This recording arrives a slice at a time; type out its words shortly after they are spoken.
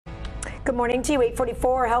Good morning to you.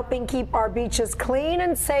 844, helping keep our beaches clean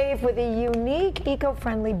and safe with a unique,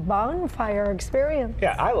 eco-friendly bonfire experience.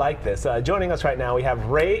 Yeah, I like this. Joining us right now, we have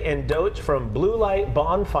Ray and Doach from Blulite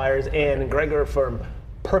Bonfires and Gregor from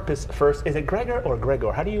Purpose First. Is it Gregor or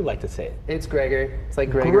Gregor? How do you like to say it? It's Gregor. It's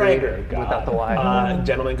like Gregor without the Y.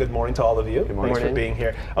 Gentlemen, good morning to all of you. Good morning. Thanks for being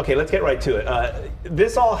here. Okay, let's get right to it.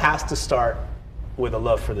 This all has to start with a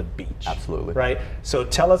love for the beach. Absolutely. Right? So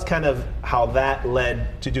tell us kind of how that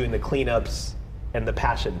led to doing the cleanups and the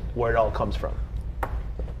passion, where it all comes from.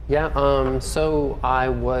 Yeah, so I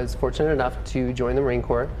was fortunate enough to join the Marine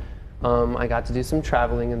Corps. I got to do some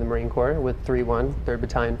traveling in the Marine Corps with 3-1, 3rd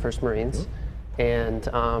Battalion, 1st Marines.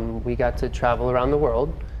 And we got to travel around the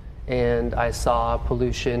world, and I saw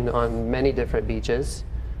pollution on many different beaches.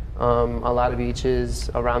 A lot of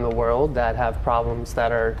beaches around the world that have problems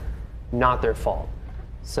that are not their fault.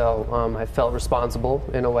 So I felt responsible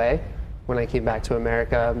in a way. When I came back to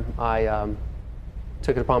America, I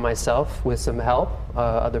took it upon myself with some help,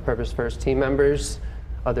 other Purpose First team members,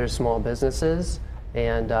 other small businesses,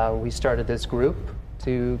 and we started this group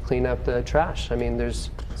to clean up the trash. I mean, there's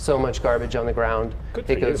so much garbage on the ground.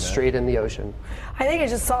 It goes straight in the ocean. I think I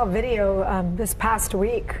just saw a video this past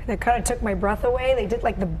week that kind of took my breath away. They did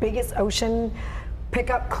like the biggest ocean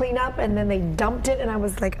pickup cleanup, and then they dumped it, and I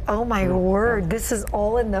was like, oh my word, this is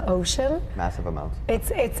all in the ocean? Massive amounts.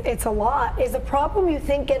 It's a lot. Is the problem, you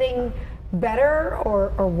think, getting better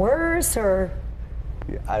or worse, or?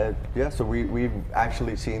 Yeah, so we've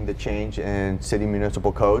actually seen the change in city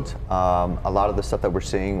municipal codes. A lot of the stuff that we're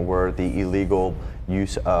seeing were the illegal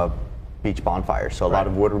use of beach bonfires. So a lot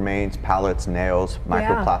of wood remains, pallets, nails,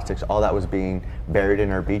 microplastics, all that was being buried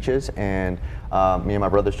in our beaches. And me and my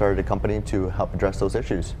brother started a company to help address those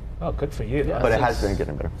issues. Oh, good for you. Yeah, but it has been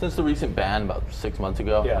getting better. Since the recent ban about 6 months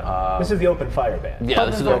ago. Yeah. This is the open fire ban. Yeah,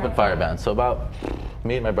 this is the open fire ban. So about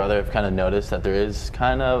me and my brother have kind of noticed that there is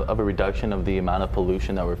kind of a reduction of the amount of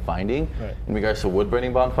pollution that we're finding in regards to wood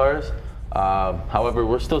burning bonfires. However,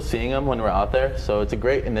 we're still seeing them when we're out there. So it's a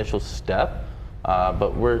great initial step.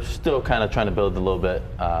 But we're still kind of trying to build a little bit,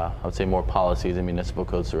 I would say, more policies and municipal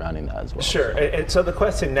codes surrounding that as well. Sure. And so the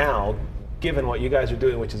question now, given what you guys are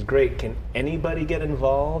doing, which is great, can anybody get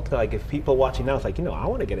involved? Like, if people watching now, it's like, I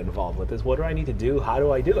want to get involved with this. What do I need to do? How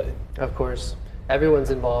do I do it? Of course. Everyone's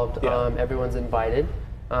involved. Everyone's invited.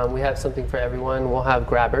 We have something for everyone. We'll have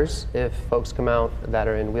grabbers if folks come out that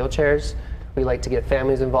are in wheelchairs. We like to get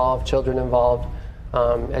families involved, children involved.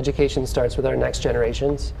 Education starts with our next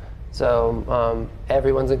generations. So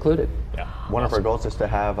everyone's included. Yeah. One of our goals is to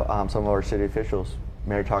have some of our city officials,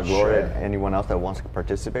 Mayor Todd Gloria, anyone else that wants to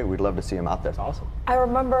participate, we'd love to see them out there. That's awesome. I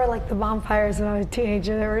remember like the bonfires when I was a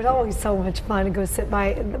teenager. There was always so much fun to go sit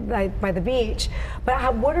by the beach.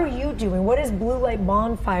 But what are you doing? What is Blulite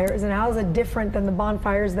Bonfires, and how is it different than the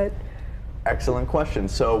bonfires that? Excellent question.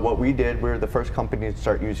 So what we did, we were the first company to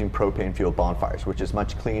start using propane fueled bonfires, which is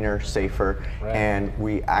much cleaner, safer, and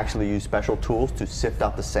we actually use special tools to sift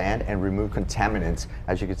out the sand and remove contaminants,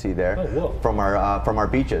 as you can see there, from our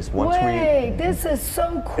beaches. This is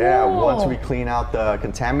so cool. Yeah, once we clean out the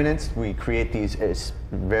contaminants, we create these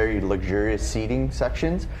very luxurious seating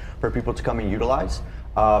sections for people to come and utilize.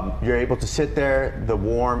 You're able to sit there. The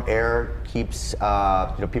warm air keeps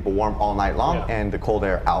people warm all night long, and the cold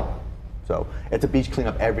air out. So it's a beach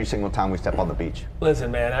cleanup every single time we step on the beach.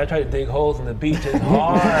 Listen, man, I try to dig holes in the beach. It's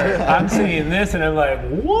hard. I'm seeing this and I'm like,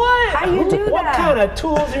 what? How you do that? What kind of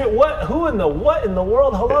tools? What in the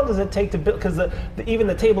world? How long does it take to build? Because even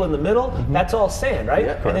the table in the middle, that's all sand, right?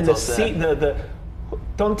 Yeah, and then the seat,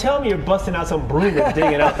 don't tell me you're busting out some broom and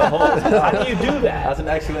digging out the holes. How do you do that? That's an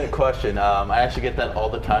excellent question. I actually get that all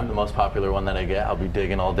the time. The most popular one that I get, I'll be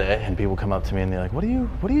digging all day, and people come up to me and they're like, "What are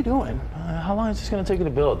you doing? How long is this going to take you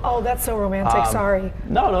to build?" Oh, that's so romantic. Sorry.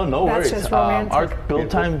 No worries. That's just romantic. Our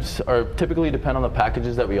build times are typically depend on the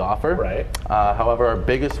packages that we offer. Right. However, our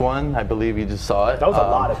biggest one, I believe you just saw it. That was a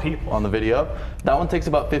lot of people on the video. That one takes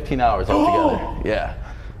about 15 hours altogether. Yeah.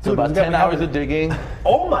 So about 10 hours of digging.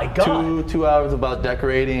 Oh my God. 2 hours about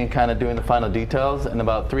decorating and kind of doing the final details, and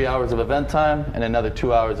about 3 hours of event time, and another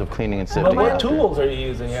 2 hours of cleaning and sifting. What tools are you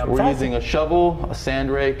using? We're using a shovel, a sand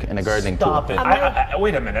rake, and a gardening tool. Stop it.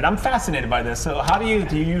 Wait a minute. I'm fascinated by this. So how do you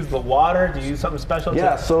use the water? Do you use something special?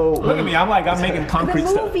 Yeah, so look at me. I'm making concrete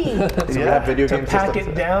stuff. So we have video game pack systems.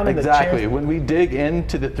 It down exactly. When we dig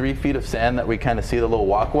into the 3 feet of sand that we kind of see the little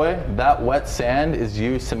walkway, that wet sand is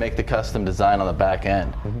used to make the custom design on the back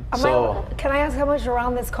end. Can I ask how much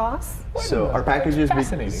around this costs? So our packages,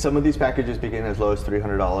 Fascinating. some of these packages begin as low as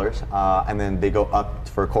 $300, and then they go up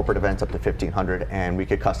for corporate events up to $1,500, and we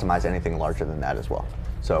could customize anything larger than that as well.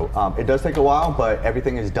 So it does take a while, but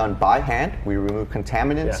everything is done by hand. We remove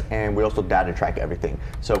contaminants, and we also data track everything.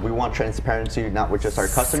 So we want transparency, not with just our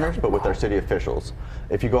customers, but with our city officials.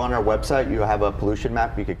 If you go on our website, you have a pollution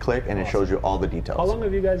map you could click, and it shows you all the details. How long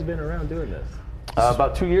have you guys been around doing this?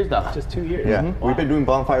 About 2 years now. Just 2 years. Yeah, Wow. we've been doing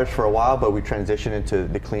bonfires for a while, but we transitioned into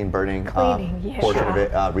the clean burning portion of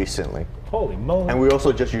it recently. Holy moly. And we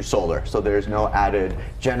also just use solar, so there's no added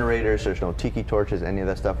generators, there's no tiki torches, any of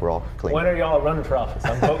that stuff. We're all clean. When are y'all running for office?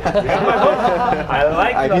 I'm voting. You got my vote. I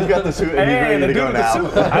like He's got the suit and he's ready to go now.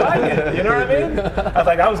 I like it. You know what I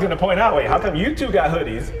mean? I was going to point out, wait, how come you two got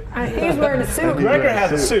hoodies? He's wearing a suit. Gregor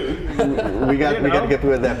has a suit. We got to get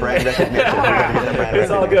through that brand recognition. We gotta get that brand It's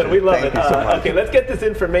all good. recognition. We love Thank it. you so much. Okay, let's get this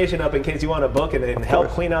information up in case you want to book and then help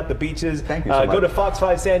course. clean out the beaches. Thank you so Go much. to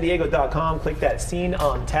fox5sandiego.com, click that scene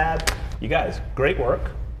on tab. You guys, great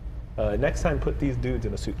work. Next time, put these dudes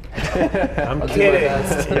in a suit. I'm kidding.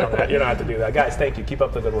 You don't have to do that. Guys, thank you. Keep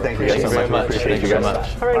up the good work. Thank you Thank you so very much. much. We appreciate Thank you you very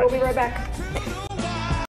guys. much. All right, we'll be right back.